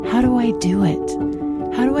How do I do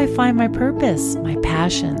it? How do I find my purpose, my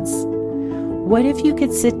passions? What if you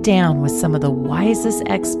could sit down with some of the wisest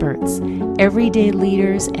experts, everyday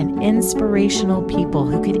leaders, and inspirational people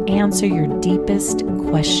who could answer your deepest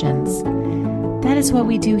questions? That is what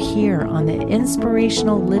we do here on the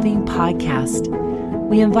Inspirational Living Podcast.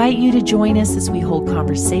 We invite you to join us as we hold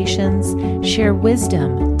conversations, share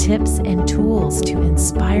wisdom, tips, and tools to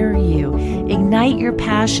inspire you, ignite your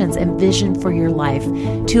passions and vision for your life,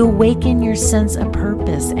 to awaken your sense of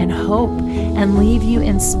purpose and hope, and leave you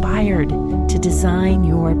inspired to design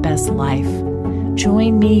your best life.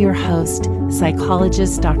 Join me, your host,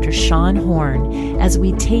 psychologist Dr. Sean Horn, as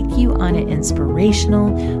we take you on an inspirational,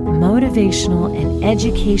 motivational, and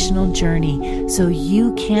educational journey so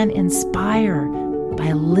you can inspire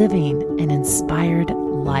by living an inspired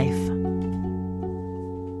life.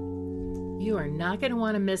 You are not going to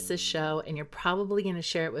want to miss this show, and you're probably going to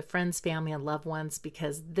share it with friends, family, and loved ones,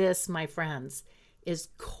 because this, my friends, is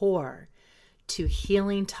core to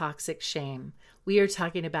healing toxic shame. We are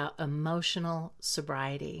talking about emotional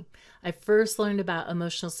sobriety. I first learned about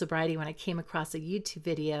emotional sobriety when I came across a YouTube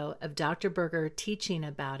video of Dr. Berger teaching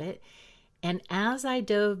about it. And as I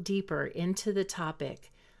dove deeper into the topic,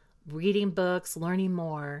 reading books, learning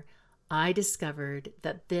more, I discovered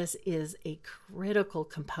that this is a critical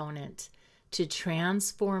component to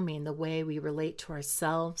transforming the way we relate to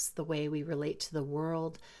ourselves, the way we relate to the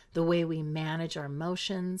world, the way we manage our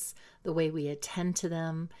emotions, the way we attend to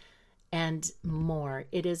them, and more.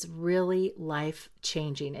 It is really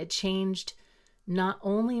life-changing. It changed not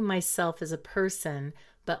only myself as a person,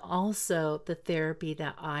 but also the therapy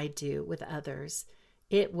that I do with others.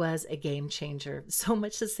 It was a game changer. So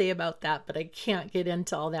much to say about that, but I can't get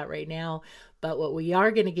into all that right now. But what we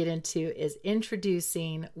are going to get into is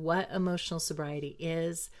introducing what emotional sobriety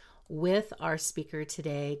is with our speaker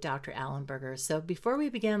today, Dr. Alan Berger. So before we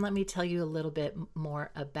begin, let me tell you a little bit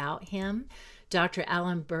more about him. Dr.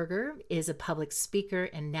 Alan Berger is a public speaker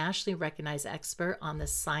and nationally recognized expert on the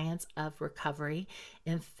science of recovery.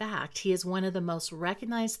 In fact, he is one of the most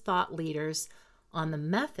recognized thought leaders on the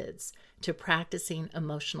methods to practicing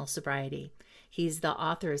emotional sobriety. He's the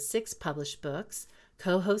author of 6 published books,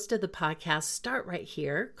 co-host of the podcast Start Right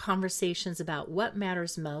Here, conversations about what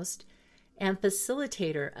matters most, and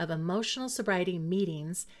facilitator of emotional sobriety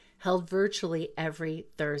meetings held virtually every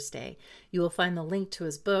Thursday. You will find the link to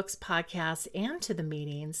his books, podcasts, and to the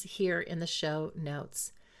meetings here in the show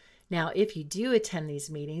notes. Now, if you do attend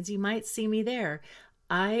these meetings, you might see me there.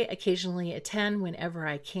 I occasionally attend whenever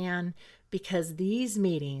I can because these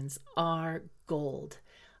meetings are gold.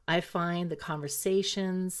 I find the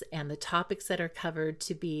conversations and the topics that are covered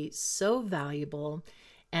to be so valuable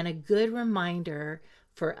and a good reminder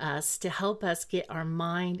for us to help us get our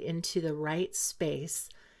mind into the right space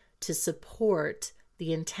to support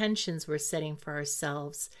the intentions we're setting for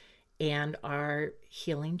ourselves and our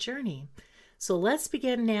healing journey. So let's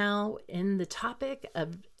begin now in the topic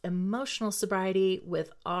of emotional sobriety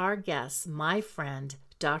with our guest, my friend,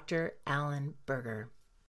 Dr. Alan Berger.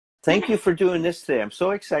 Thank you for doing this today. I'm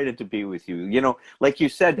so excited to be with you. You know, like you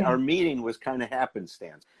said, our meeting was kind of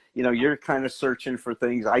happenstance. You know, you're kind of searching for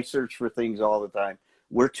things. I search for things all the time.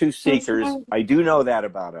 We're two seekers. I do know that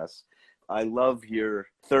about us. I love your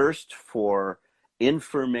thirst for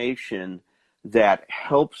information that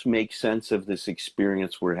helps make sense of this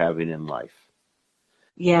experience we're having in life.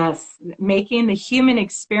 Yes, making the human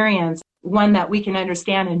experience one that we can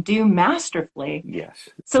understand and do masterfully. Yes.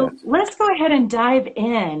 So let's go ahead and dive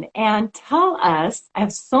in and tell us, I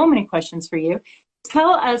have so many questions for you.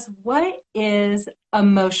 Tell us, what is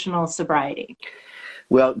emotional sobriety?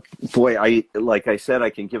 Well, boy, like I said,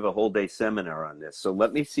 I can give a whole day seminar on this. So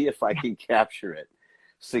let me see if I can capture it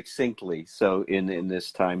succinctly. So in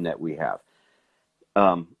this time that we have,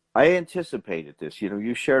 I anticipated this. You know,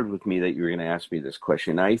 you shared with me that you were going to ask me this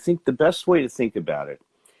question. I think the best way to think about it,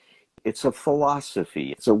 it's a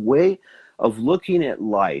philosophy. It's a way of looking at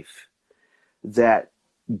life that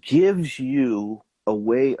gives you a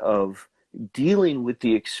way of dealing with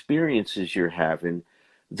the experiences you're having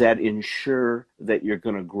that ensure that you're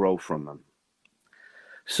going to grow from them.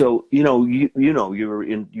 So, you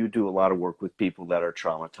do a lot of work with people that are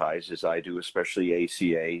traumatized, as I do, especially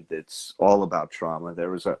ACA, that's all about trauma. There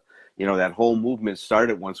was that whole movement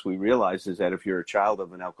started once we realized is that if you're a child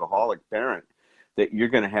of an alcoholic parent, that you're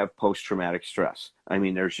going to have post-traumatic stress. I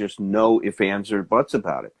mean, there's just no ifs, ands, or buts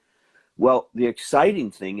about it. Well, the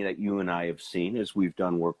exciting thing that you and I have seen as we've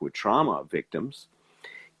done work with trauma victims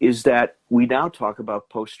is that we now talk about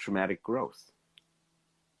post-traumatic growth.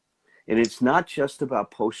 And it's not just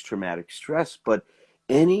about post-traumatic stress, but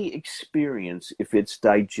any experience, if it's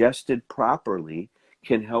digested properly,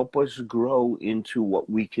 can help us grow into what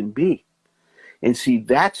we can be. And see,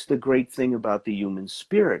 that's the great thing about the human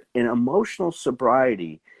spirit. And emotional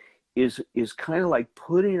sobriety is kind of like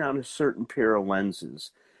putting on a certain pair of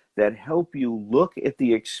lenses that help you look at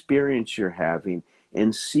the experience you're having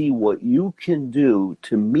and see what you can do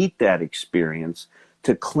to meet that experience,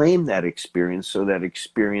 to claim that experience so that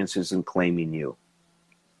experience isn't claiming you.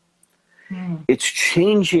 It's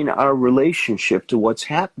changing our relationship to what's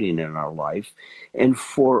happening in our life, and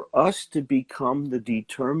for us to become the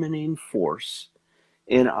determining force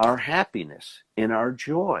in our happiness, in our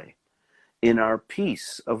joy, in our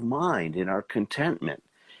peace of mind, in our contentment.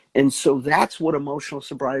 And so that's what emotional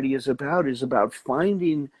sobriety is about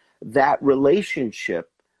finding that relationship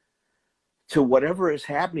to whatever is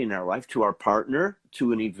happening in our life, to our partner,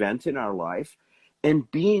 to an event in our life,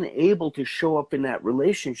 and being able to show up in that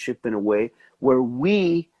relationship in a way where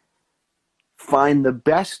we find the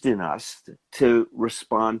best in us to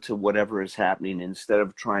respond to whatever is happening instead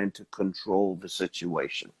of trying to control the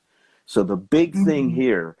situation. So the big thing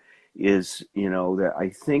here is, that I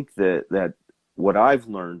think that what I've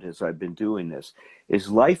learned as I've been doing this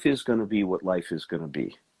is life is going to be what life is going to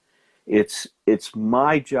be. It's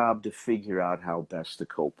my job to figure out how best to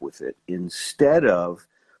cope with it instead of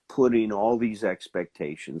putting all these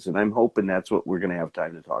expectations. And I'm hoping that's what we're going to have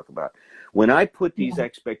time to talk about. When I put these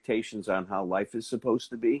expectations on how life is supposed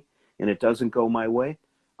to be and it doesn't go my way,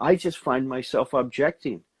 I just find myself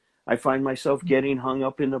objecting. I find myself getting hung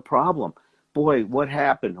up in the problem. Boy, what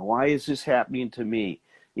happened? Why is this happening to me?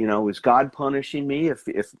 Is God punishing me? If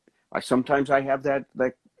sometimes I have that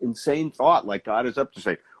insane thought, like God is up to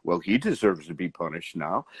say, well, he deserves to be punished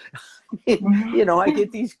now. I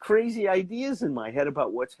get these crazy ideas in my head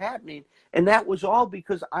about what's happening. And that was all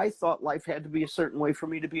because I thought life had to be a certain way for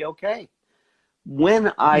me to be okay.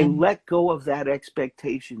 When I let go of that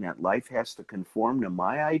expectation that life has to conform to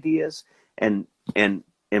my ideas and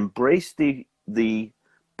embrace the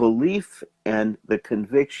belief and the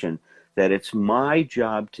conviction that it's my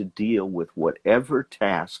job to deal with whatever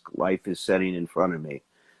task life is setting in front of me,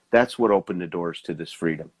 that's what opened the doors to this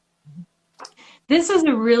freedom. This is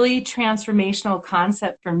a really transformational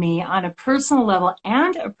concept for me on a personal level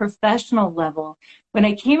and a professional level. When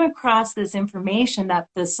I came across this information that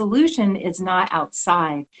the solution is not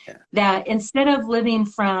outside, that instead of living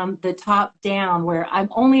from the top down, where I'm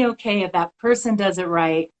only okay if that person does it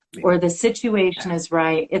right, or the situation is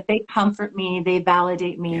right, if they comfort me, they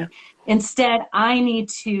validate me. Instead, I need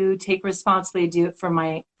to take responsibility to do it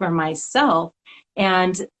for myself.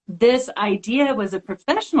 And this idea was a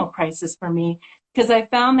professional crisis for me because I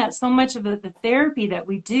found that so much of the therapy that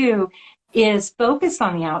we do is focused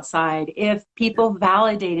on the outside. If people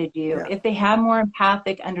validated you, if they have more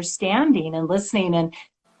empathic understanding and listening,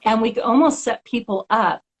 and we almost set people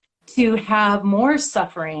up to have more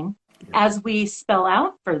suffering as we spell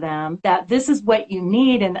out for them that this is what you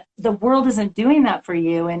need and the world isn't doing that for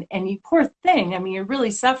you, and you poor thing, I mean, you're really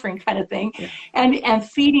suffering kind of thing, and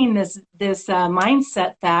feeding this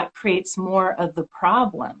mindset that creates more of the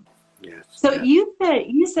problem. So you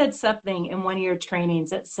said something in one of your trainings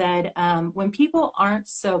that said when people aren't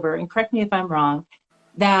sober, and correct me if I'm wrong,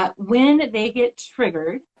 that when they get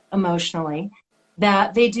triggered emotionally,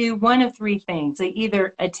 that they do one of three things. They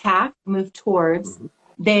either attack, move towards,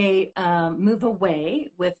 they move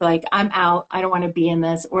away with like, I'm out, I don't want to be in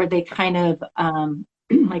this, or they kind of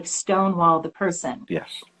like stonewall the person.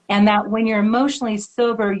 And that when you're emotionally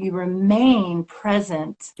sober, you remain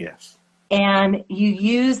present. And you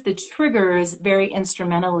use the triggers very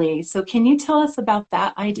instrumentally. So can you tell us about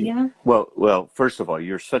that idea? Well, first of all,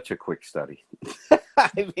 you're such a quick study.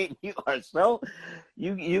 I mean, you are so,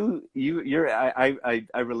 I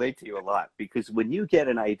relate to you a lot, because when you get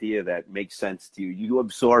an idea that makes sense to you, you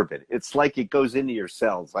absorb it. It's like it goes into your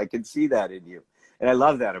cells. I can see that in you. And I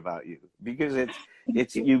love that about you, because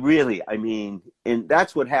it's you really, I mean, and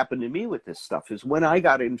that's what happened to me with this stuff, is when I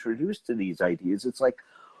got introduced to these ideas, it's like,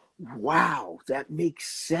 wow, that makes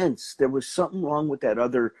sense. There was something wrong with that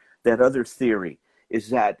other theory, is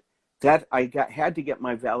that I had to get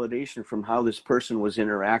my validation from how this person was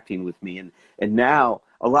interacting with me. And now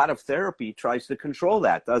a lot of therapy tries to control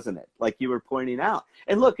that, doesn't it? Like you were pointing out.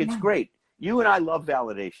 And look, it's great. You and I love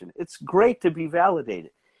validation. It's great to be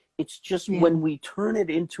validated. It's just when we turn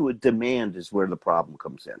it into a demand is where the problem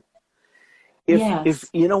comes in. If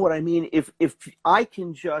you know what I mean, if I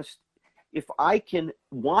can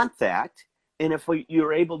want that, and if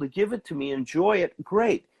you're able to give it to me, enjoy it,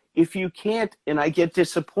 great. If you can't and I get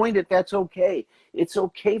disappointed, that's okay. It's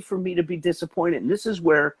okay for me to be disappointed. And this is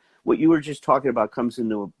where what you were just talking about comes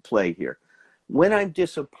into play here. When I'm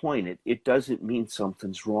disappointed, it doesn't mean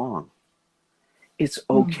something's wrong. It's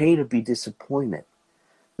okay to be disappointed.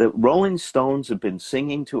 The Rolling Stones have been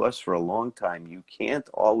singing to us for a long time. You can't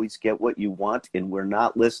always get what you want, and we're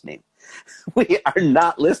not listening. We are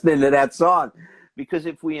not listening to that song, because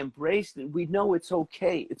if we embrace it, we know it's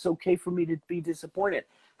okay. It's okay for me to be disappointed.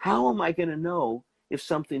 How am I going to know if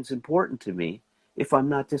something's important to me if I'm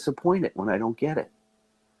not disappointed when I don't get it?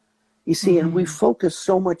 You see, and we focus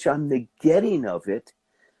so much on the getting of it,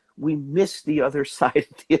 we miss the other side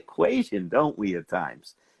of the equation, don't we, at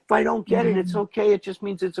times? If I don't get it, it's okay. It just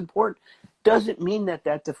means it's important. Doesn't mean that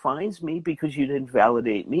that defines me because you didn't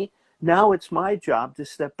validate me. Now it's my job to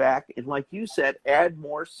step back and, like you said, add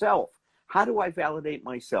more self. How do I validate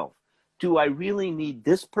myself? Do I really need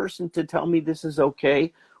this person to tell me this is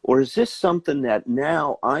okay? Or is this something that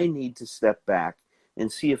now I need to step back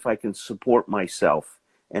and see if I can support myself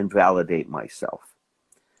and validate myself?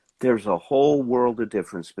 There's a whole world of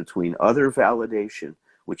difference between other validation,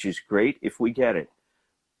 which is great if we get it,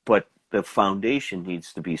 but the foundation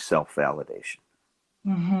needs to be self-validation.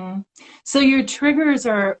 So your triggers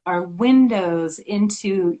are windows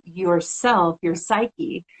into yourself, your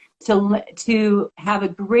psyche, to have a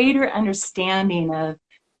greater understanding of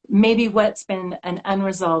maybe what's been an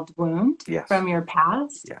unresolved wound from your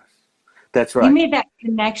past. Yes, that's right. You made that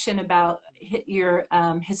connection about your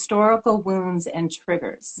historical wounds and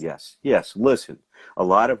triggers. Yes. Listen, a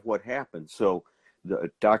lot of what happened. So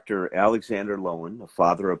Dr. Alexander Lowen, the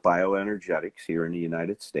father of bioenergetics here in the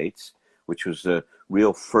United States, which was the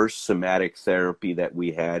real first somatic therapy that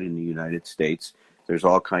we had in the United States. There's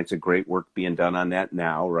all kinds of great work being done on that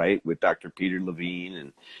now, right, with Dr. Peter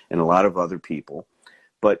Levine and a lot of other people.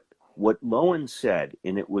 But what Lowen said,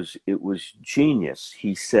 and it was genius,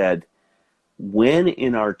 he said, when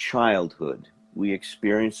in our childhood we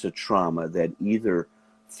experience a trauma that either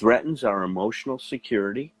threatens our emotional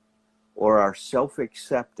security or our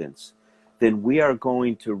self-acceptance, then we are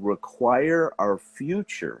going to require our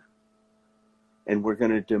future, and we're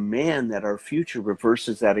going to demand that our future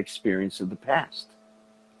reverses that experience of the past.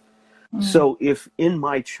 So if in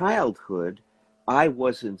my childhood I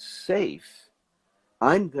wasn't safe,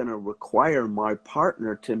 I'm going to require my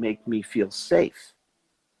partner to make me feel safe.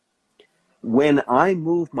 When I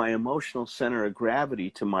move my emotional center of gravity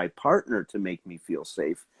to my partner to make me feel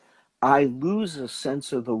safe, I lose a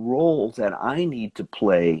sense of the role that I need to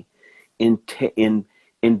play in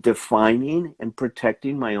defining and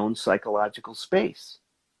protecting my own psychological space.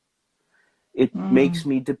 It makes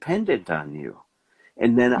me dependent on you.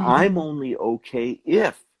 And then I'm only okay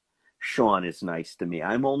if Sean is nice to me.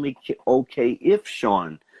 I'm only okay if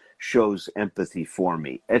Sean shows empathy for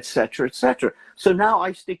me, etc., etc. So now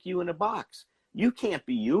I stick you in a box. You can't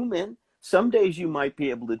be human. Some days you might be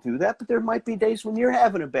able to do that, but there might be days when you're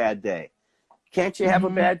having a bad day. Can't you have a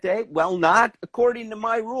bad day? Well, not according to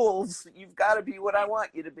my rules. You've got to be what I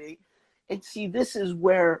want you to be. And see, this is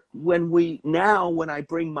where when I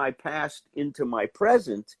bring my past into my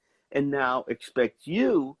present and now expect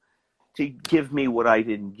you to give me what I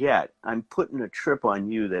didn't get, I'm putting a trip on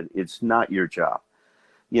you that it's not your job.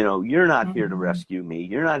 You know, you're not here to rescue me.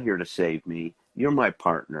 You're not here to save me. You're my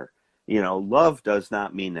partner. You know, love does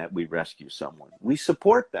not mean that we rescue someone. We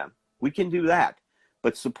support them. We can do that.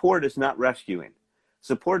 But support is not rescuing.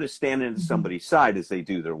 Support is standing at somebody's side as they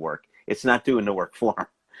do their work. It's not doing the work for them,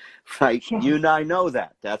 right? Yeah. You and I know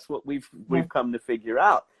that. That's what we've come to figure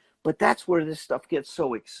out. But that's where this stuff gets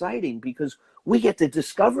so exciting, because we get to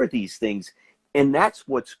discover these things. And that's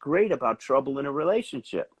what's great about trouble in a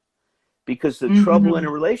relationship. Because the trouble in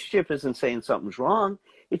a relationship isn't saying something's wrong.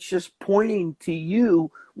 It's just pointing to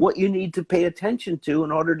you what you need to pay attention to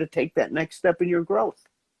in order to take that next step in your growth.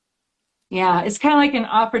 Yeah, it's kind of like an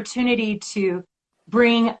opportunity to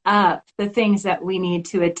bring up the things that we need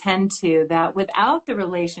to attend to, that without the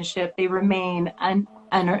relationship, they remain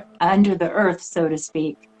under the earth, so to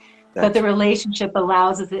speak. But the relationship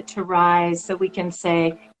allows it to rise, so we can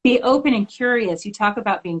say, be open and curious. You talk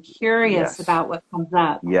about being curious about what comes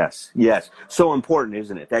up. Yes. So important,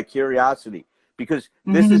 isn't it? That curiosity, because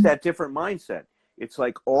this is that different mindset. It's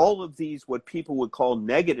like all of these, what people would call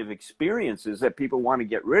negative experiences that people want to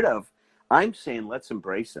get rid of. I'm saying let's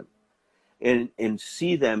embrace them and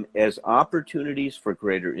see them as opportunities for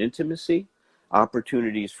greater intimacy,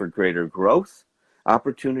 opportunities for greater growth,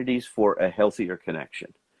 opportunities for a healthier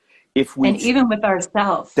connection. And even with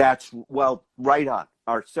ourselves. That's, well, right on.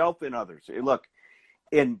 Ourself and others. Look,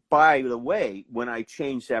 and by the way, when I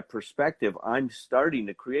change that perspective, I'm starting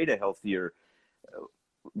to create a healthier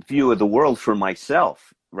view of the world for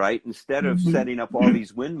myself, right? Instead of setting up all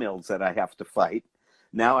these windmills that I have to fight,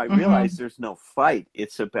 now I realize there's no fight.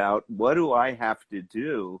 It's about what do I have to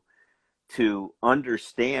do to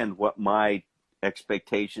understand what my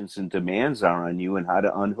expectations and demands are on you and how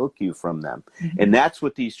to unhook you from them. And that's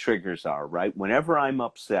what these triggers are, right? Whenever I'm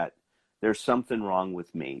upset, there's something wrong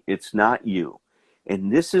with me. It's not you.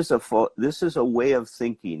 And this is a way of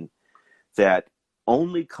thinking that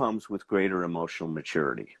only comes with greater emotional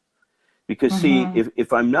maturity. Because see,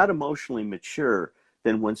 if I'm not emotionally mature,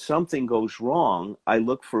 then when something goes wrong, I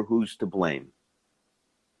look for who's to blame.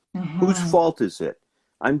 Whose fault is it?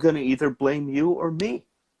 I'm going to either blame you or me.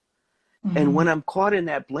 And when I'm caught in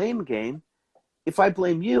that blame game, if I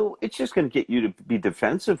blame you, it's just going to get you to be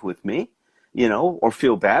defensive with me, you know, or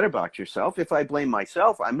feel bad about yourself. If I blame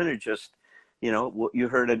myself, I'm going to just, you know, what you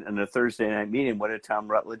heard in a Thursday night meeting, what did Tom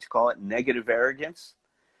Rutledge call it? Negative arrogance.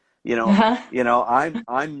 You know,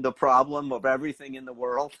 I'm the problem of everything in the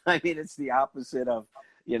world. I mean, it's the opposite of,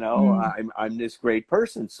 you know, I'm this great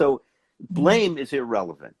person. So blame is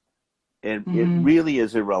irrelevant. And it really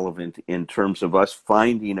is irrelevant in terms of us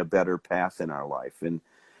finding a better path in our life. And,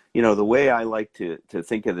 you know, the way I like to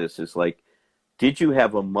think of this is like, did you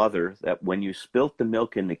have a mother that when you spilt the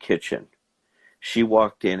milk in the kitchen, she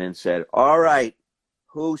walked in and said, all right,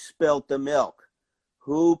 who spilt the milk?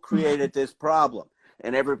 Who created this problem?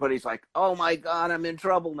 And everybody's like, oh my God, I'm in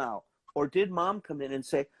trouble now. Or did mom come in and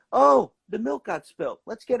say, oh, the milk got spilt.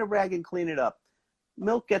 Let's get a rag and clean it up.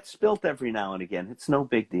 Milk gets spilt every now and again. It's no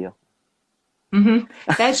big deal.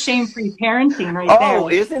 That's shame-free parenting right there. Oh,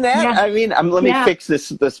 isn't that? Yeah. I mean, let me fix this.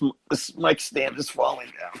 This mic stand is falling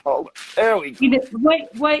down. Hold on. There we go. You know,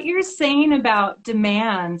 what you're saying about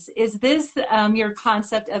demands, is this your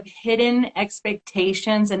concept of hidden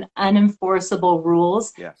expectations and unenforceable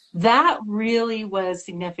rules? Yes. That really was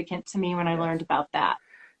significant to me when I learned about that.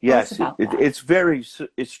 Yes,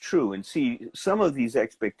 it's true. And see, some of these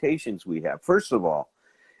expectations we have, first of all,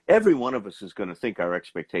 every one of us is going to think our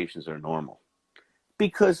expectations are normal.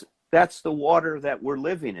 Because that's the water that we're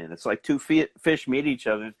living in. It's like two fish meet each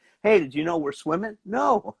other. Hey, did you know we're swimming?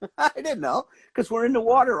 No, I didn't know, because we're in the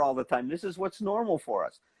water all the time. This is what's normal for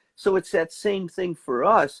us. So it's that same thing for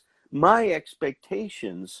us. My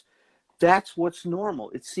expectations, that's what's normal.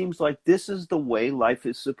 It seems like this is the way life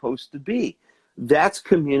is supposed to be. That's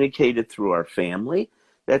communicated through our family.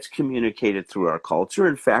 That's communicated through our culture.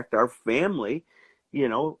 In fact, our family, you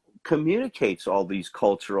know, communicates all these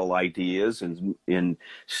cultural ideas and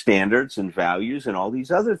standards and values and all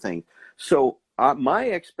these other things. So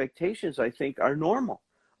my expectations, I think, are normal.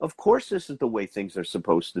 Of course, this is the way things are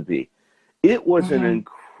supposed to be. It was an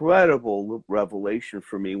incredible revelation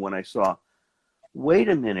for me when I saw, wait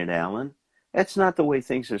a minute, Alan, that's not the way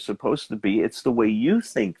things are supposed to be. It's the way you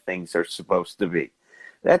think things are supposed to be.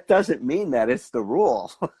 That doesn't mean that it's the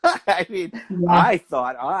rule. I mean, I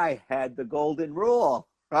thought I had the golden rule.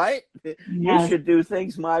 Right? You should do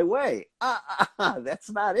things my way. That's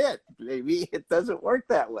not it, baby. It doesn't work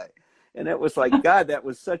that way. And it was like, God, that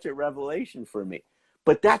was such a revelation for me.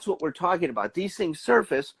 But that's what we're talking about. These things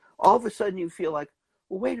surface. All of a sudden you feel like,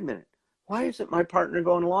 well, wait a minute. Why isn't my partner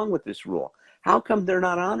going along with this rule? How come they're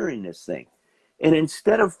not honoring this thing? And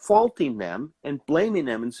instead of faulting them and blaming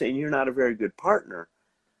them and saying you're not a very good partner,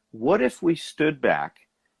 what if we stood back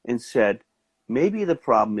and said, maybe the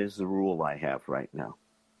problem is the rule I have right now.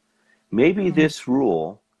 Maybe this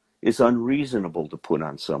rule is unreasonable to put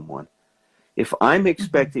on someone. If I'm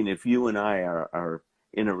expecting, if you and I are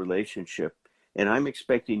in a relationship, and I'm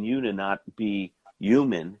expecting you to not be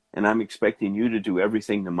human, and I'm expecting you to do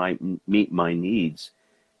everything to meet my needs,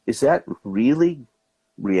 is that really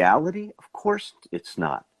reality? Of course it's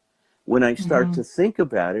not. When I start to think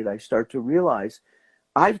about it, I start to realize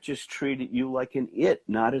I've just treated you like an it,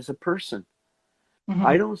 not as a person.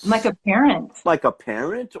 I don't like a parent. Like a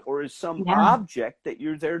parent or as some object that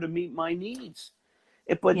you're there to meet my needs.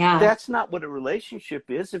 But that's not what a relationship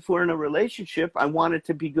is. If we're in a relationship, I want it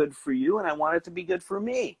to be good for you and I want it to be good for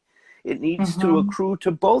me. It needs to accrue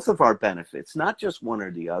to both of our benefits, not just one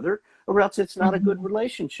or the other, or else it's not a good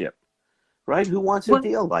relationship, right? Who wants a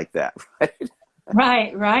deal like that, right?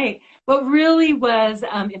 Right. What really was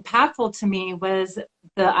impactful to me was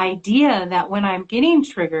the idea that when I'm getting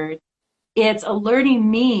triggered, it's alerting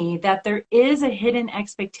me that there is a hidden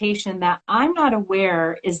expectation that I'm not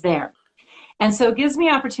aware is there. And so it gives me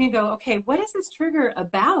opportunity to go, okay, what is this trigger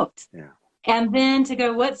about? And then to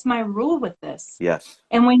go, what's my rule with this? Yes.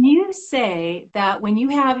 And when you say that when you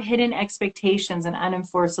have hidden expectations and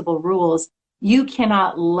unenforceable rules, you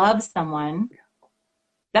cannot love someone,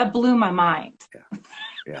 that blew my mind.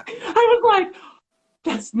 I was like,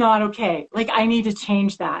 that's not okay. Like, I need to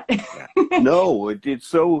change that. No, it's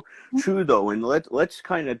so true, though. And let's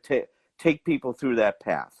kind of take people through that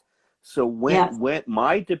path. So when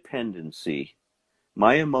my dependency,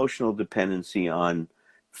 my emotional dependency on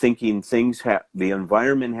thinking the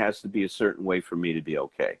environment has to be a certain way for me to be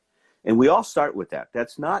okay. And we all start with that.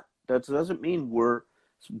 That doesn't mean we're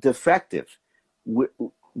defective.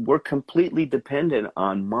 We're completely dependent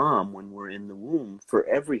on mom when we're in the womb for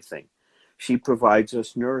everything. She provides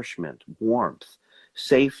us nourishment, warmth,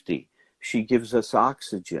 safety. She gives us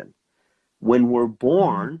oxygen. When we're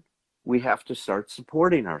born, we have to start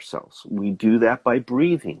supporting ourselves. We do that by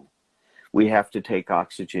breathing. We have to take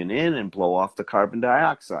oxygen in and blow off the carbon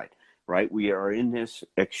dioxide, right? We are in this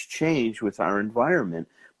exchange with our environment,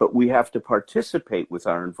 but we have to participate with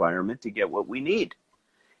our environment to get what we need.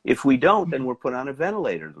 If we don't, then we're put on a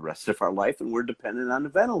ventilator the rest of our life, and we're dependent on the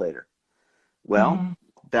ventilator. Well,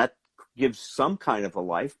 that gives some kind of a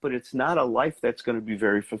life, but it's not a life that's going to be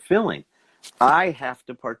very fulfilling. I have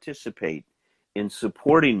to participate in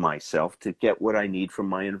supporting myself to get what I need from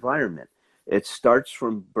my environment. It starts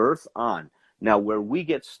from birth on. Now, where we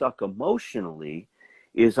get stuck emotionally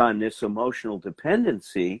is on this emotional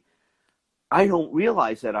dependency. I don't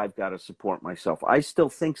realize that I've got to support myself. I still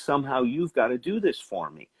think somehow you've got to do this for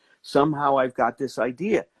me. Somehow I've got this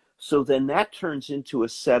idea. So then that turns into a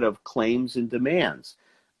set of claims and demands.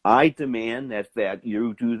 I demand that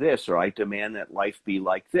you do this, or I demand that life be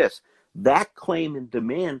like this. That claim and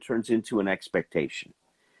demand turns into an expectation.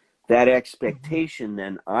 That expectation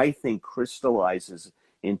then, I think, crystallizes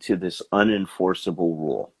into this unenforceable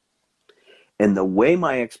rule. And the way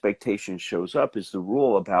my expectation shows up is the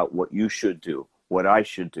rule about what you should do, what I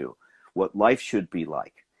should do, what life should be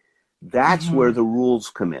like. That's where the rules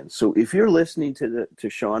come in. So if you're listening to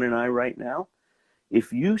Sean and I right now,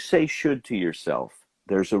 if you say should to yourself,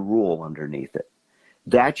 there's a rule underneath it.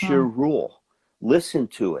 That's your rule. Listen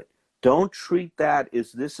to it. Don't treat that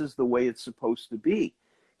as this is the way it's supposed to be.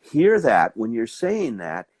 Hear that when you're saying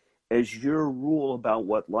that as your rule about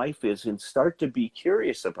what life is, and start to be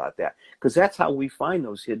curious about that, because that's how we find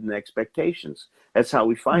those hidden expectations. That's how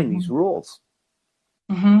we find these rules.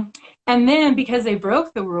 And then because they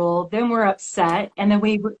broke the rule, then we're upset. And then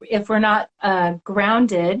if we're not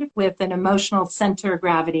grounded with an emotional center of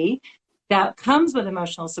gravity that comes with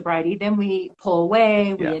emotional sobriety, then we pull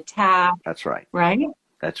away, we attack. That's right. Right?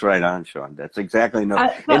 That's right on, Sean. That's exactly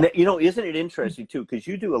and isn't it interesting too? Because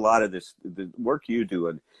you do a lot of the work you do,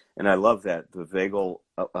 and I love that the vagal.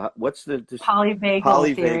 What's the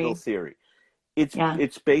polyvagal theory?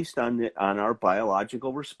 It's based on our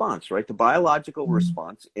biological response, right? The biological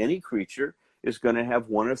response. Any creature is going to have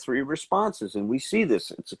one of three responses, and we see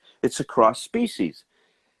this. It's across species.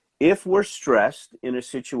 If we're stressed in a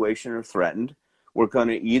situation or threatened, we're going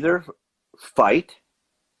to either fight.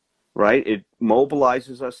 Right? It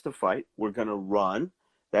mobilizes us to fight. We're going to run.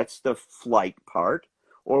 That's the flight part.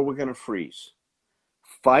 Or we're going to freeze.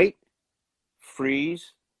 Fight,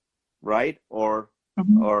 freeze, right? Or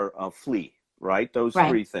flee, right? Those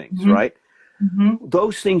three things, right?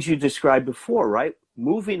 Those things you described before, right?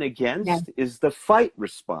 Moving against is the fight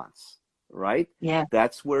response, right? Yeah.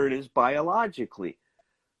 That's where it is biologically.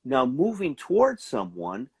 Now, moving towards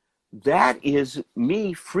someone, that is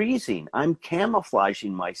me freezing. I'm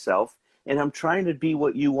camouflaging myself, and I'm trying to be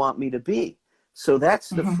what you want me to be. So that's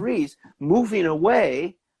the freeze. Moving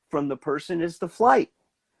away from the person is the flight.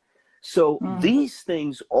 So these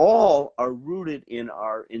things all are rooted in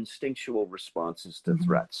our instinctual responses to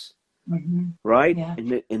threats. Right? Yeah.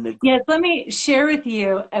 Yes, let me share with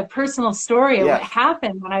you a personal story of what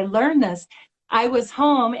happened when I learned this. I was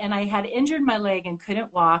home and I had injured my leg and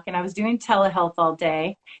couldn't walk, and I was doing telehealth all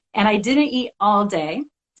day, and I didn't eat all day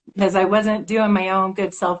because I wasn't doing my own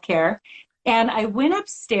good self-care. And I went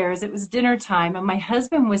upstairs, it was dinner time, and my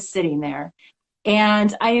husband was sitting there.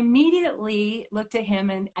 And I immediately looked at him,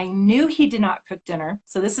 and I knew he did not cook dinner.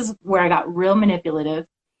 So this is where I got real manipulative.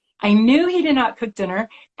 I knew he did not cook dinner.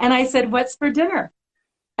 And I said, "What's for dinner?"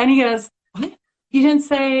 And he goes, "What? You didn't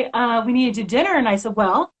say we need to do dinner?" And I said,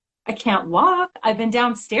 "Well, I can't walk. I've been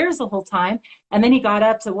downstairs the whole time." And then he got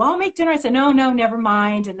up, said, "Well, I'll make dinner." I said, no, never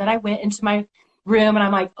mind. And then I went into my room, and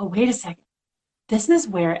I'm like, oh, wait a second. This is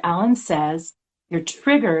where Alan says you're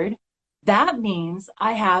triggered. That means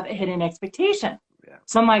I have a hidden expectation. Yeah.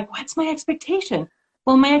 So I'm like, what's my expectation?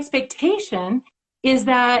 Well, my expectation is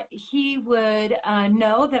that he would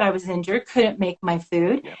know that I was injured, couldn't make my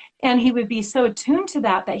food, and he would be so attuned to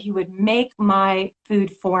that he would make my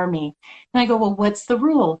food for me. And I go, well, what's the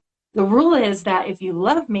rule? The rule is that if you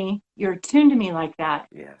love me, you're attuned to me like that.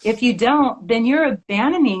 Yes. If you don't, then you're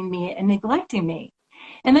abandoning me and neglecting me.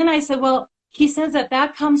 And then I said, well, he says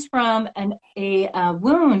that comes from a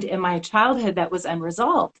wound in my childhood that was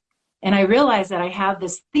unresolved. And I realized that I have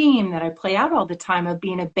this theme that I play out all the time of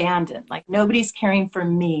being abandoned, like nobody's caring for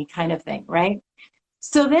me kind of thing, right?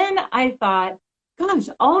 So then I thought, gosh,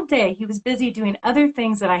 all day he was busy doing other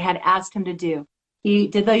things that I had asked him to do. He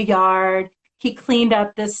did the yard. He cleaned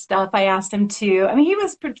up this stuff I asked him to. I mean, he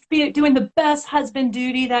was doing the best husband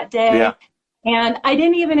duty that Yeah. day. And I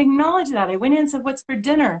didn't even acknowledge that. I went in and said, what's for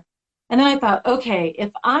dinner? And then I thought, okay,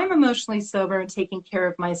 if I'm emotionally sober and taking care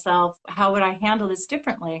of myself, how would I handle this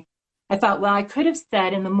differently? I thought, well, I could have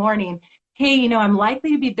said in the morning, hey, I'm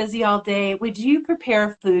likely to be busy all day. Would you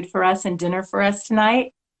prepare food for us and dinner for us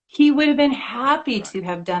tonight? He would have been happy to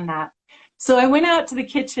have done that. So I went out to the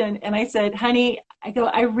kitchen and I said, honey,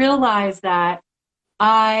 I realized that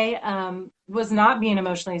I was not being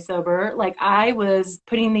emotionally sober. Like I was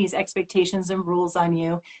putting these expectations and rules on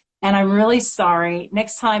you. And I'm really sorry.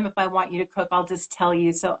 Next time, if I want you to cook, I'll just tell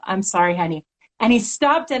you. So I'm sorry, honey. And he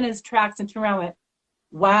stopped in his tracks and turned around and went,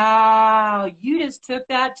 wow, you just took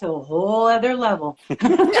that to a whole other level.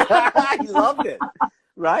 I loved it,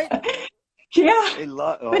 right? Yeah.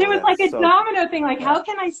 Oh, but it was like a so domino thing. Like, yeah. how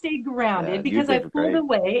can I stay grounded? Yeah, because I pulled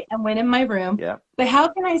away and went in my room. Yeah. But how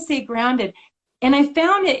can I stay grounded? And I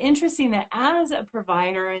found it interesting that as a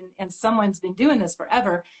provider, and someone's been doing this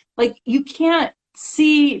forever, like you can't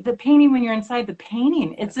see the painting when you're inside the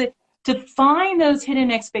painting. It's to find those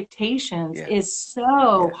hidden expectations is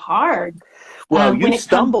so hard. Well, you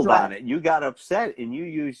stumbled on it. You got upset, and you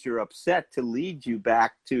used your upset to lead you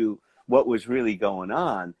back to what was really going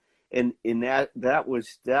on. And that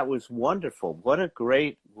was wonderful. What a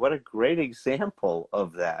great example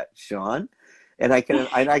of that, Sean. And I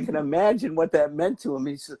can imagine what that meant to him.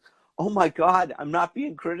 He said, "Oh my God, I'm not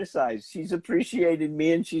being criticized. She's appreciating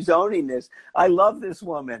me and she's owning this. I love this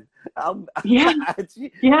woman.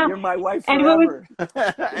 You're my wife forever."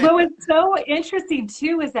 And what was so interesting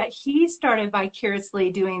too is that he started vicariously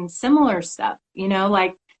doing similar stuff,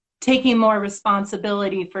 like taking more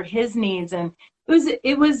responsibility for his needs. And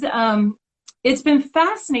it's been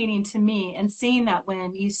fascinating to me and seeing that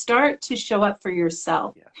when you start to show up for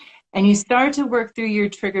yourself and you start to work through your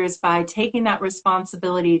triggers by taking that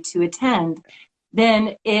responsibility to attend,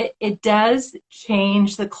 then it does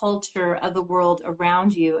change the culture of the world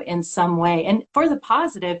around you in some way, and for the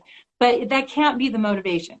positive. But that can't be the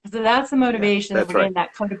motivation, because that's the motivation that we're getting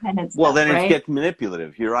that codependent Well, stuff, then right? It gets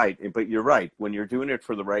manipulative. You're right, but you're right when you're doing it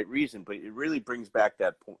for the right reason. But it really brings back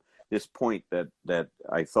this point that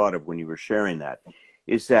I thought of when you were sharing that,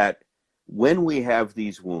 is that when we have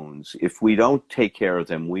these wounds, if we don't take care of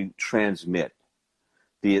them, we transmit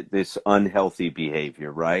this unhealthy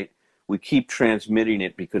behavior, right? We keep transmitting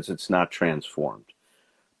it because it's not transformed.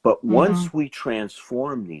 But once we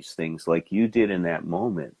transform these things like you did in that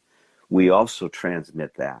moment, we also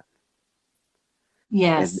transmit that.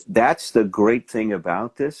 Yes. And that's the great thing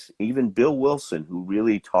about this. Even Bill Wilson, who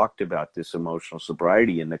really talked about this emotional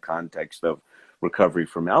sobriety in the context of recovery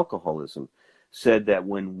from alcoholism, said that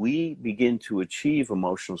when we begin to achieve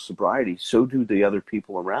emotional sobriety, so do the other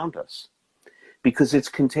people around us. Because it's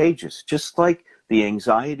contagious. Just like the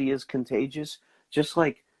anxiety is contagious, just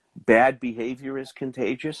like bad behavior is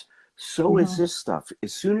contagious, so is this stuff.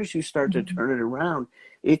 As soon as you start to turn it around,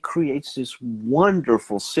 it creates this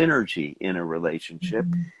wonderful synergy in a relationship,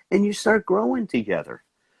 and you start growing together.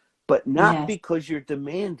 But not because you're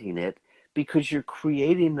demanding it, because you're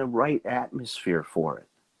creating the right atmosphere for it.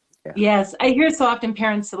 Yeah. Yes, I hear so often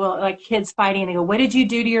parents, like kids fighting, they go, what did you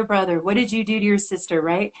do to your brother? What did you do to your sister,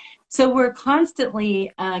 right? So we're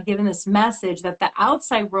constantly given this message that the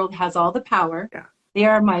outside world has all the power. Yeah. They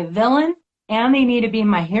are my villain, and they need to be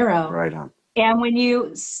my hero. Right on. And when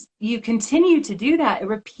you continue to do that, it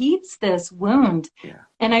repeats this wound. Yeah.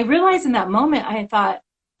 And I realized in that moment, I thought,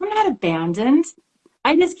 I'm not abandoned.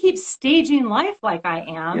 I just keep staging life like I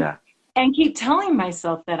am and keep telling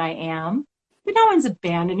myself that I am. But no one's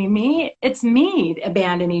abandoning me. It's me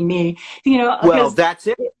abandoning me. Well, that's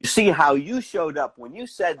it. You see how you showed up when you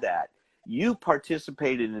said that. You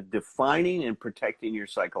participated in defining and protecting your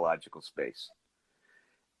psychological space.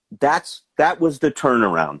 That was the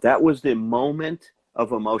turnaround. That was the moment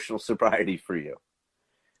of emotional sobriety for you.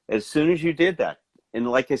 As soon as you did that, and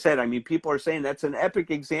like I said, I mean, people are saying that's an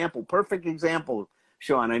epic example, perfect example,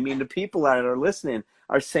 Sean. I mean, the people that are listening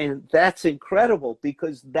are saying that's incredible,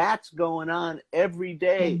 because that's going on every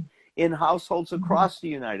day in households across the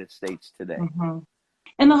United States today.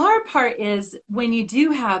 And the hard part is when you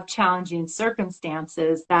do have challenging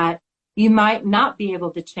circumstances that you might not be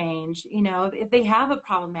able to change, if they have a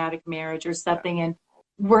problematic marriage or something, and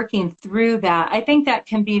working through that, I think that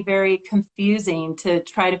can be very confusing to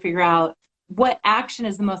try to figure out what action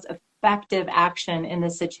is the most effective action in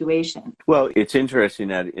this situation. Well, it's interesting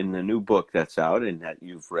that in the new book that's out and that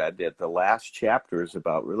you've read, that the last chapter is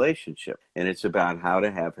about relationship, and it's about how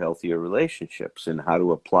to have healthier relationships and how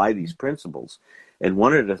to apply these principles. And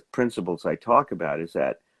one of the principles I talk about is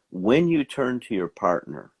that when you turn to your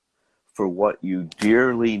partner for what you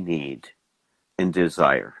dearly need and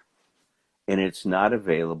desire, and it's not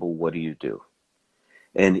available, what do?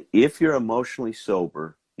 And if you're emotionally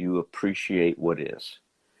sober, you appreciate what is.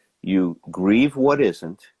 You grieve what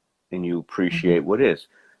isn't, and you appreciate what is.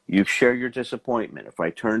 You share your disappointment. If I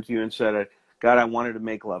turned to you and said, God, I wanted to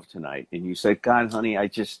make love tonight, and you said, God, honey, I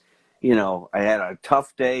just, I had a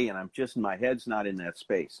tough day, and my head's not in that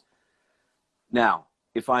space. Now,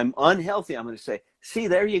 if I'm unhealthy, I'm going to say, see,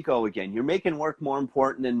 there you go again. You're making work more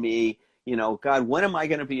important than me. God, when am I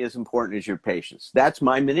going to be as important as your patients? That's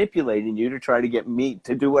my manipulating you to try to get me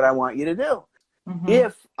to do what I want you to do.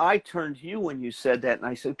 If I turned to you when you said that and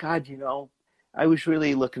I said, God, I was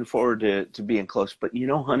really looking forward to being close, but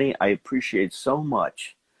honey, I appreciate so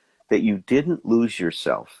much that you didn't lose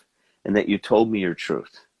yourself and that you told me your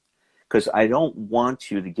truth, because I don't want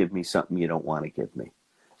you to give me something you don't want to give me.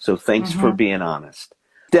 So thanks for being honest.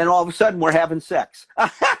 Then all of a sudden we're having sex. I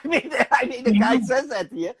mean, the guy says that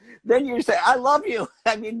to you. Then you say, I love you.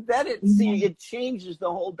 I mean, then it changes the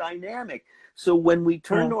whole dynamic. So when we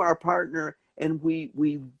turn to our partner and we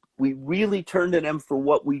really turn to them for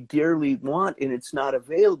what we dearly want and it's not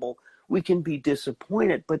available, we can be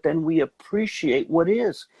disappointed, but then we appreciate what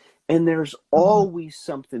is. And there's always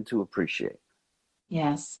something to appreciate.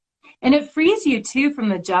 Yes. And it frees you too from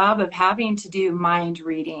the job of having to do mind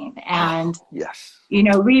reading and,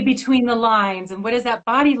 read between the lines. And what does that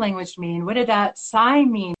body language mean? What did that sigh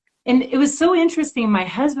mean? And it was so interesting. My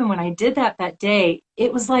husband, when I did that day,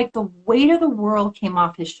 it was like the weight of the world came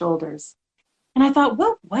off his shoulders. And I thought,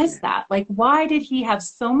 what was that? Like, why did he have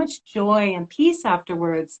so much joy and peace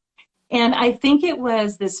afterwards? And I think it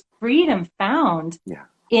was this freedom found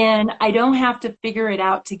in, I don't have to figure it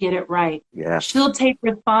out to get it right. Yes. She'll take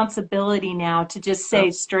responsibility now to just say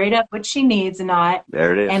straight up what she needs and not.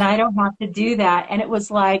 There it is. And I don't have to do that. And it was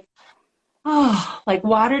like, like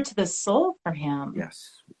water to the soul for him.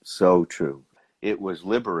 Yes, so true. It was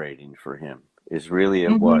liberating for him. Is really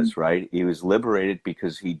it was, right? He was liberated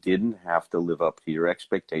because he didn't have to live up to your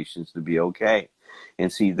expectations to be okay. And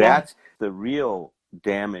see, that's the real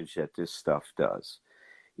damage that this stuff does,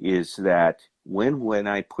 is that when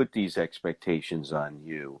I put these expectations on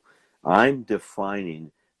you, I'm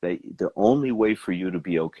defining that the only way for you to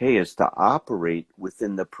be okay is to operate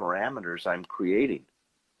within the parameters I'm creating.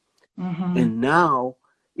 And now,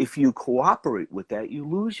 if you cooperate with that, you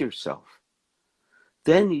lose yourself.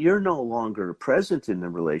 Then you're no longer present in the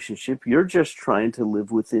relationship. You're just trying to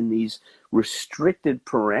live within these restricted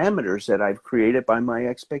parameters that I've created by my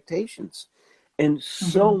expectations. And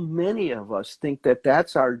so many of us think that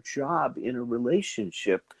that's our job in a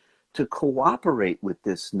relationship, to cooperate with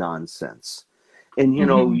this nonsense. And,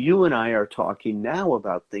 you and I are talking now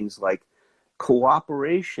about things like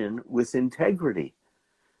cooperation with integrity.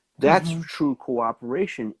 That's true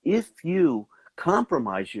cooperation. If you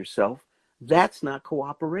compromise yourself, that's not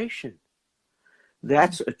cooperation.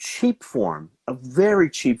 That's a cheap form, a very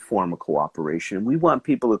cheap form of cooperation. We want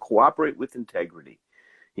people to cooperate with integrity.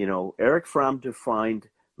 Eric Fromm defined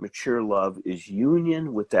mature love as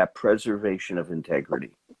union with that preservation of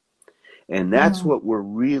integrity. And that's what we're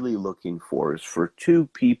really looking for, is for two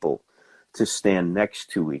people to stand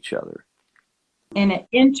next to each other. In an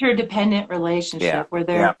interdependent relationship where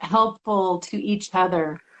they're helpful to each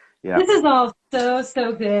other. Yeah. This is all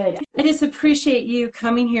so good. I just appreciate you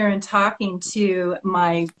coming here and talking to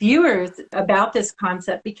my viewers about this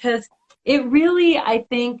concept, because it really, I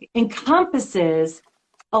think, encompasses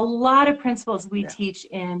a lot of principles we teach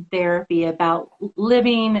in therapy about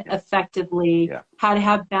living effectively, how to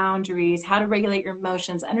have boundaries, how to regulate your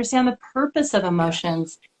emotions, understand the purpose of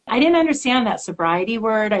emotions. I didn't understand that sobriety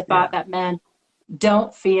word. I thought that meant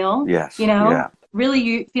don't feel, really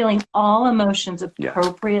you feeling all emotions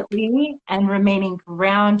appropriately and remaining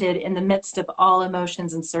grounded in the midst of all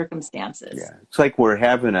emotions and circumstances. Yeah, it's like we're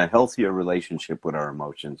having a healthier relationship with our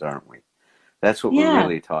emotions, aren't we? That's what we're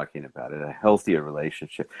really talking about, a healthier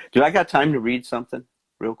relationship. Do I got time to read something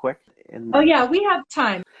real quick? We have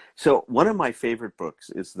time. So one of my favorite books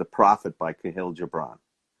is The Prophet by Kahlil Gibran.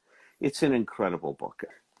 It's an incredible book.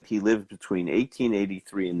 He lived between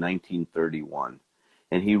 1883 and 1931.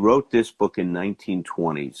 And he wrote this book in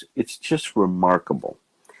 1920s. It's just remarkable.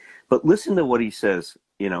 But listen to what he says.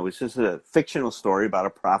 It's just a fictional story about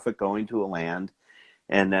a prophet going to a land.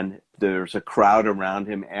 And then there's a crowd around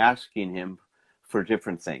him asking him for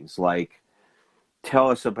different things, like, tell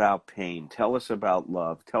us about pain, tell us about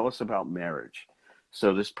love, tell us about marriage.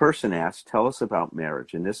 So this person asks, tell us about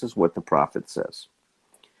marriage. And this is what the prophet says.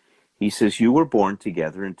 He says, you were born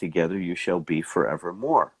together, and together you shall be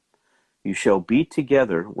forevermore. You shall be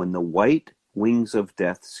together when the white wings of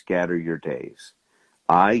death scatter your days.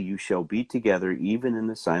 Aye, you shall be together even in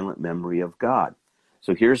the silent memory of God.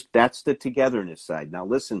 So that's the togetherness side. Now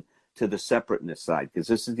listen to the separateness side, because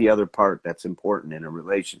this is the other part that's important in a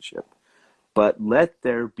relationship. But let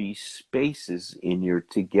there be spaces in your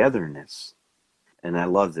togetherness. And I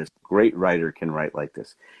love this. Great writer can write like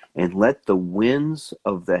this. And let the winds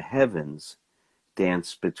of the heavens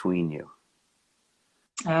dance between you.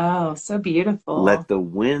 Oh, so beautiful. Let the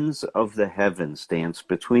winds of the heavens dance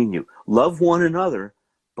between you. Love one another,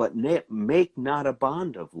 but make not a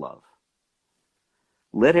bond of love.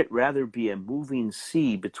 Let it rather be a moving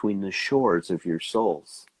sea between the shores of your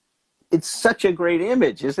souls. It's such a great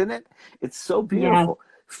image, isn't it? It's so beautiful. Yeah.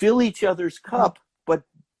 Fill each other's cup, but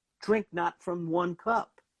drink not from one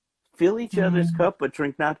cup. Fill each other's cup, but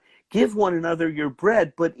drink not. Give one another your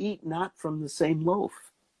bread, but eat not from the same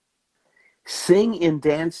loaf. Sing and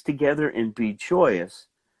dance together and be joyous,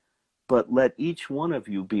 but let each one of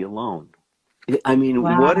you be alone. I mean,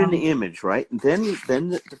 wow. What an image, right? And then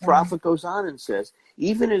the prophet goes on and says,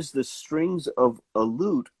 even as the strings of a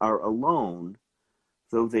lute are alone,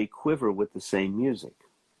 though they quiver with the same music.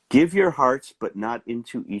 Give your hearts, but not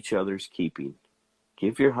into each other's keeping.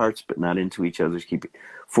 Give your hearts, but not into each other's keeping.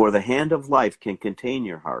 For the hand of life can contain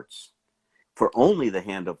your hearts. For only the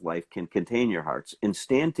hand of life can contain your hearts. And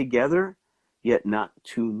stand together, yet not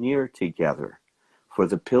too near together. For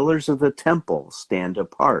the pillars of the temple stand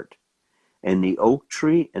apart, and the oak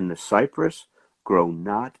tree and the cypress grow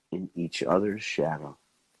not in each other's shadow.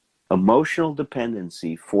 Emotional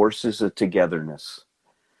dependency forces a togetherness.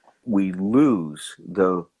 We lose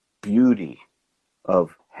the beauty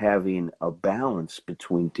of having a balance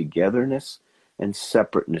between togetherness and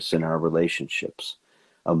separateness in our relationships.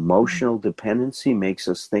 Emotional dependency makes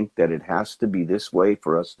us think that it has to be this way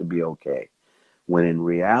for us to be okay, when in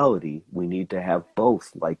reality, we need to have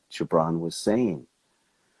both, like Gibran was saying.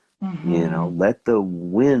 You know, let the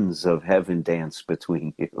winds of heaven dance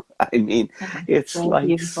between you. I mean, it's so like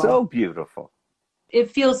beautiful. So beautiful.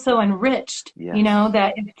 It feels so enriched, yes. You know,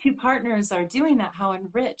 that if two partners are doing that, how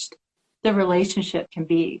enriched the relationship can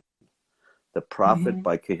be. The Prophet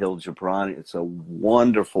by Kahlil Gibran. It's a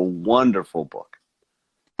wonderful, wonderful book.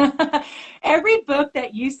 Every book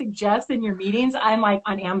that you suggest in your meetings, I'm like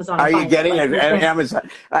on Amazon. Are you getting it? Amazon.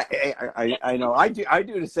 I know. I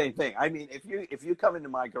do the same thing. I mean, if you come into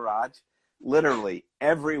my garage, literally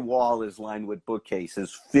every wall is lined with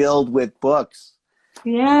bookcases filled with books.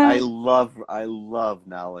 Yeah. I love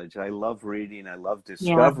knowledge. I love reading. I love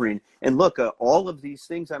discovering. Yeah. And look, all of these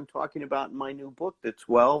things I'm talking about in my new book, the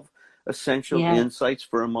 12 Essential Insights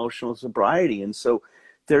for Emotional Sobriety. And so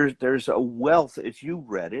there's a wealth. As you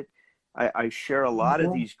read it, I share a lot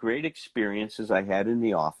of these great experiences I had in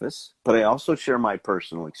the office, but I also share my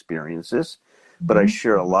personal experiences. But I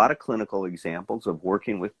share a lot of clinical examples of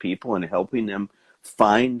working with people and helping them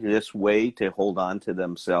find this way to hold on to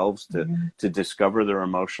themselves, to discover their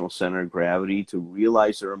emotional center of gravity, to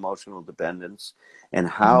realize their emotional dependence, and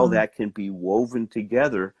how that can be woven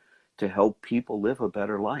together to help people live a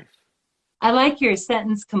better life. I like your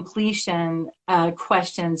sentence completion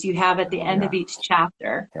questions you have at the end of each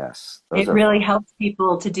chapter. Yes. It really helps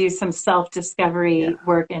people to do some self-discovery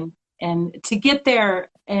work and to get there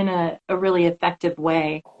in a really effective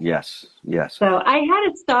way. Yes, yes. So I had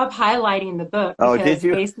to stop highlighting the book because did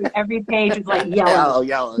you? Basically every page is like yellow.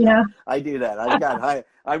 Yellow. You know? I do that.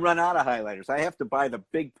 I run out of highlighters. I have to buy the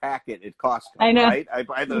big packet at Costco, I know. right? I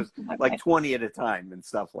buy those like 20 at a time and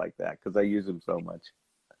stuff like that because I use them so much.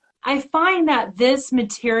 I find that this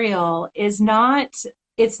material is not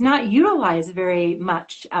utilized very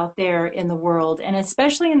much out there in the world, and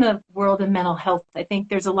especially in the world of mental health. I think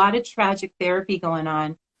there's a lot of tragic therapy going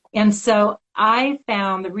on. And so I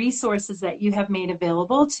found the resources that you have made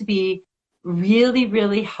available to be really,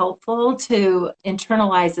 really helpful to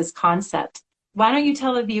internalize this concept. Why don't you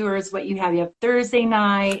tell the viewers what you have? You have Thursday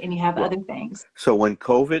night and you have other things. So when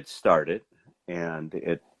COVID started, and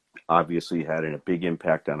it obviously had a big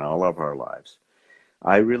impact on all of our lives,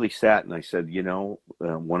 I really sat and I said,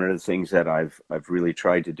 one of the things that I've really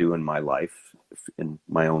tried to do in my life, in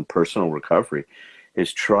my own personal recovery,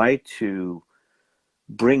 is try to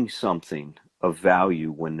bring something of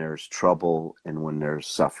value when there's trouble and when there's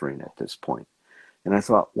suffering at this point. And I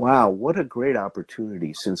thought, wow, what a great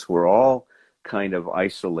opportunity, since we're all kind of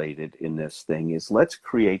isolated in this thing, is let's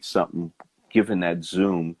create something, given that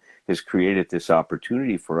Zoom has created this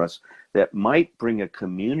opportunity for us that might bring a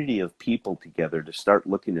community of people together to start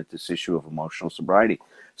looking at this issue of emotional sobriety.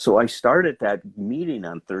 So I started that meeting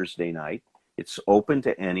on Thursday night. It's open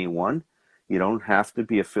to anyone. You don't have to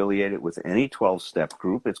be affiliated with any 12-step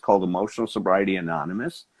group. It's called Emotional Sobriety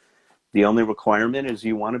Anonymous. The only requirement is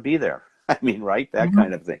you want to be there. I mean, right? That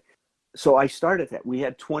kind of thing. So I started that. We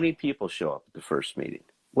had 20 people show up at the first meeting.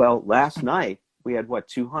 Well, last night we had,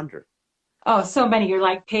 200? Oh, so many. You're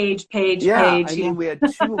like page. Yeah, I mean, we had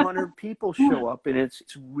 200 people show up, and it's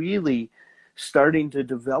really starting to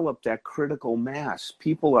develop that critical mass.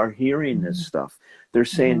 People are hearing this stuff. They're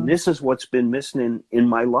saying, this is what's been missing in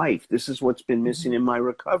my life. This is what's been missing in my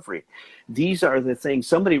recovery. These are the things.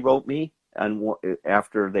 Somebody wrote me, and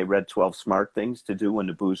after they read 12 Smart Things to Do When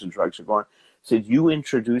the Booze and Drugs Are Gone, said, you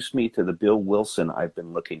introduced me to the Bill Wilson I've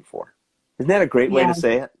been looking for. Isn't that a great way to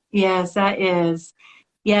say it? Yes, that is.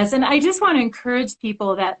 Yes, and I just want to encourage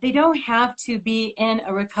people that they don't have to be in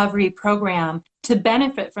a recovery program to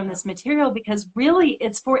benefit from this material, because really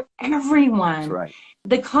it's for everyone. That's right.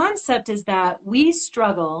 The concept is that we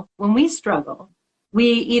struggle. When we struggle,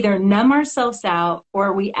 we either numb ourselves out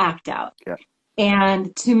or we act out. Yeah.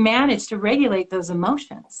 And to manage, to regulate those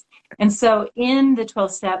emotions. And so in the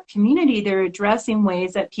 12-step community, they're addressing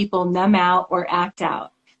ways that people numb out or act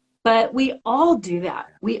out. But we all do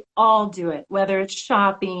that. We all do it, whether it's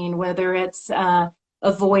shopping, whether it's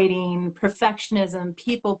avoiding, perfectionism,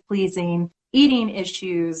 people-pleasing, eating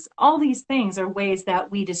issues. All these things are ways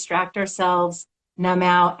that we distract ourselves, numb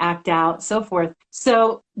out, act out, so forth.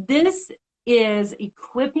 So this is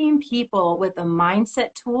equipping people with the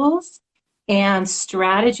mindset tools and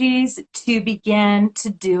strategies to begin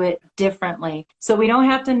to do it differently. So we don't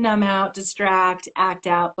have to numb out, distract, act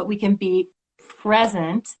out, but we can be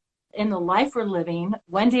present in the life we're living,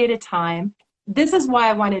 one day at a time. This is why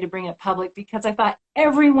I wanted to bring it public, because I thought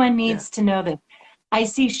everyone needs to know this. I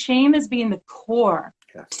see shame as being the core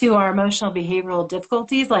to our emotional behavioral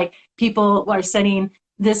difficulties. Like, people are studying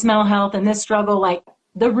this mental health and this struggle, like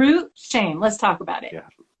the root, shame. Let's talk about it. Yeah.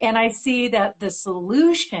 And I see that the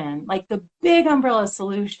solution, like the big umbrella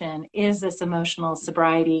solution, is this emotional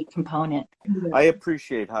sobriety component. I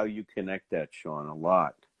appreciate how you connect that, Sean, a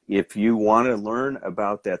lot. If you want to learn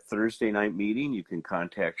about that Thursday night meeting, you can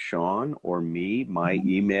contact Sean or me. My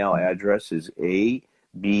email address is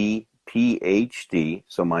abphd,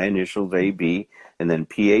 so my initials AB, and then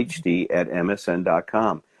PhD at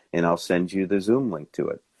msn.com, and I'll send you the Zoom link to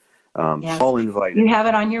it. All invited. You have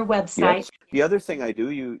it on your website. Yes. The other thing I do,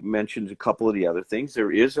 you mentioned a couple of the other things.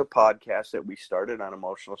 There is a podcast that we started on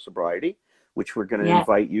emotional sobriety, which we're going to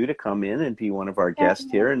invite you to come in and be one of our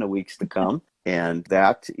guests here in the weeks to come. And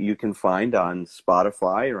that you can find on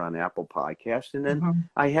Spotify or on Apple Podcasts. And then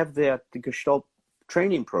I have the Gestalt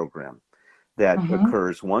training program that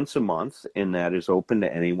occurs once a month, and that is open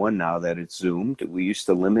to anyone now that it's Zoomed. We used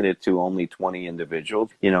to limit it to only 20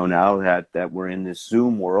 individuals. You know, now that we're in this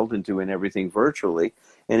Zoom world and doing everything virtually,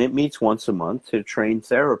 and it meets once a month to train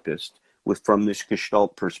therapists from this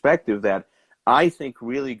Gestalt perspective that I think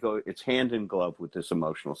really it's hand in glove with this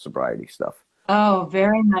emotional sobriety stuff. Oh,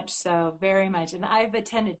 very much so, very much. And I've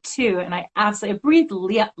attended too, and I absolutely breathed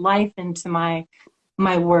life into my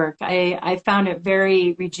work. I found it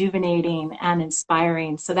very rejuvenating and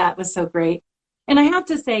inspiring. So that was so great. And I have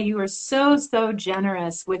to say, you were so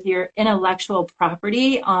generous with your intellectual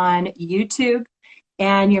property on YouTube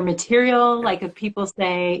and your material. Like, if people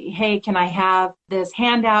say, hey, can I have this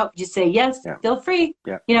handout? You say, yes, feel free.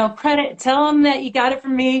 Yeah. You know, credit, tell them that you got it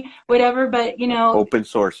from me, whatever. But, you know, open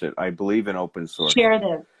source it. I believe in open source. Share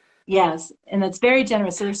this. Yes. And that's very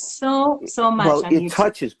generous. So there's so much well, on it YouTube.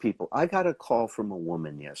 touches people. I got a call from a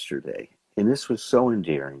woman yesterday, and this was so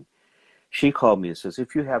endearing. She called me and says,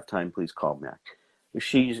 if you have time, please call back.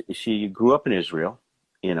 She grew up in Israel,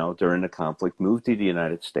 you know, during the conflict, moved to the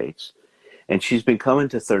United States, and she's been coming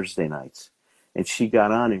to Thursday nights. And she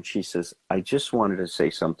got on and she says, I just wanted to say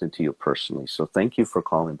something to you personally, so thank you for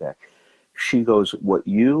calling back. She goes, what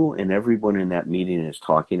you and everyone in that meeting is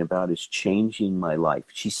talking about is changing my life.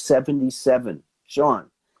 She's 77, Sean,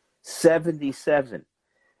 77.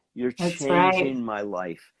 You're changing my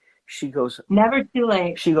life. She goes, never too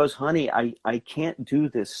late. She goes, honey, I can't do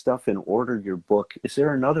this stuff and order your book. Is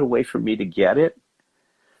there another way for me to get it?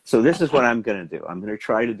 So this is what I'm going to do. I'm going to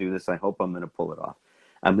try to do this. I hope I'm going to pull it off.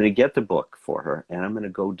 I'm going to get the book for her, and I'm going to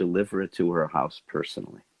go deliver it to her house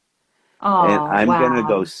personally. Oh, and I'm wow. going to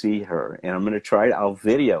go see her, and I'm going to try it. I'll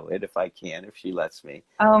video it if I can, if she lets me.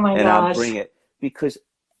 Oh, my gosh. And I'll bring it because,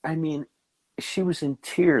 I mean, she was in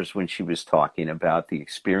tears when she was talking about the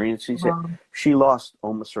experience. She said she lost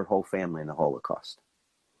almost her whole family in the Holocaust.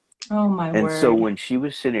 Oh, my word. And so when she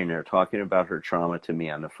was sitting there talking about her trauma to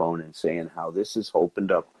me on the phone and saying how this has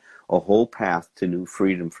opened up a whole path to new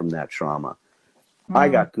freedom from that trauma, I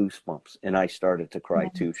got goosebumps, and I started to cry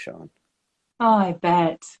too, Sean. Oh, I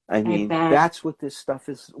bet. I mean, that's what this stuff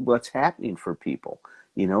is, what's happening for people.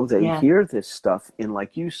 You know, they hear this stuff, and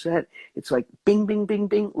like you said, it's like bing, bing, bing,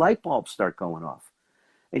 bing, light bulbs start going off.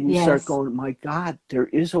 And you start going, my God, there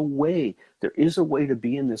is a way to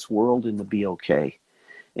be in this world and to be okay.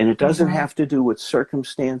 And it doesn't have to do with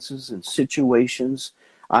circumstances and situations.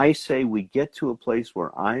 I say we get to a place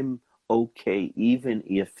where I'm okay even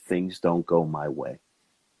if things don't go my way.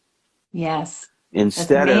 Yes.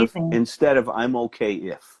 Instead of I'm okay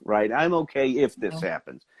if, right? I'm okay if this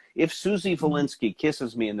happens. If Susie Valinsky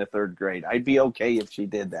kisses me in the 3rd grade, I'd be okay if she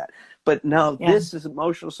did that. But no, this is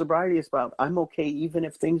emotional sobriety. It's about I'm okay even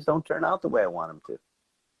if things don't turn out the way I want them to.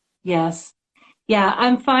 Yes. Yeah,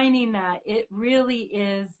 I'm finding that it really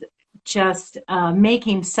is just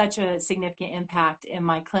making such a significant impact in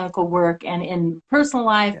my clinical work and in personal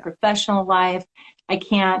life, professional life. I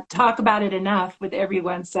can't talk about it enough with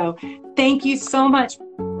everyone. So thank you so much.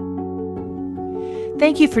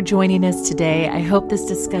 Thank you for joining us today. I hope this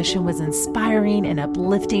discussion was inspiring and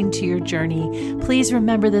uplifting to your journey. Please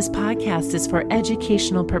remember this podcast is for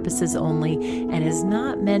educational purposes only and is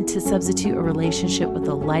not meant to substitute a relationship with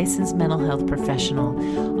a licensed mental health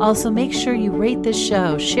professional. Also, make sure you rate this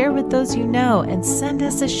show, share with those you know, and send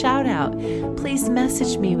us a shout out. Please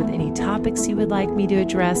message me with any topics you would like me to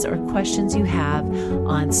address or questions you have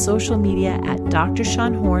on social media at Dr.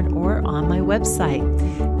 Sean Horn or on my website.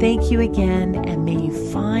 Thank you again, and may you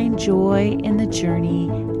find joy in the journey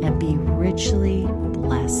and be richly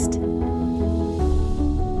blessed.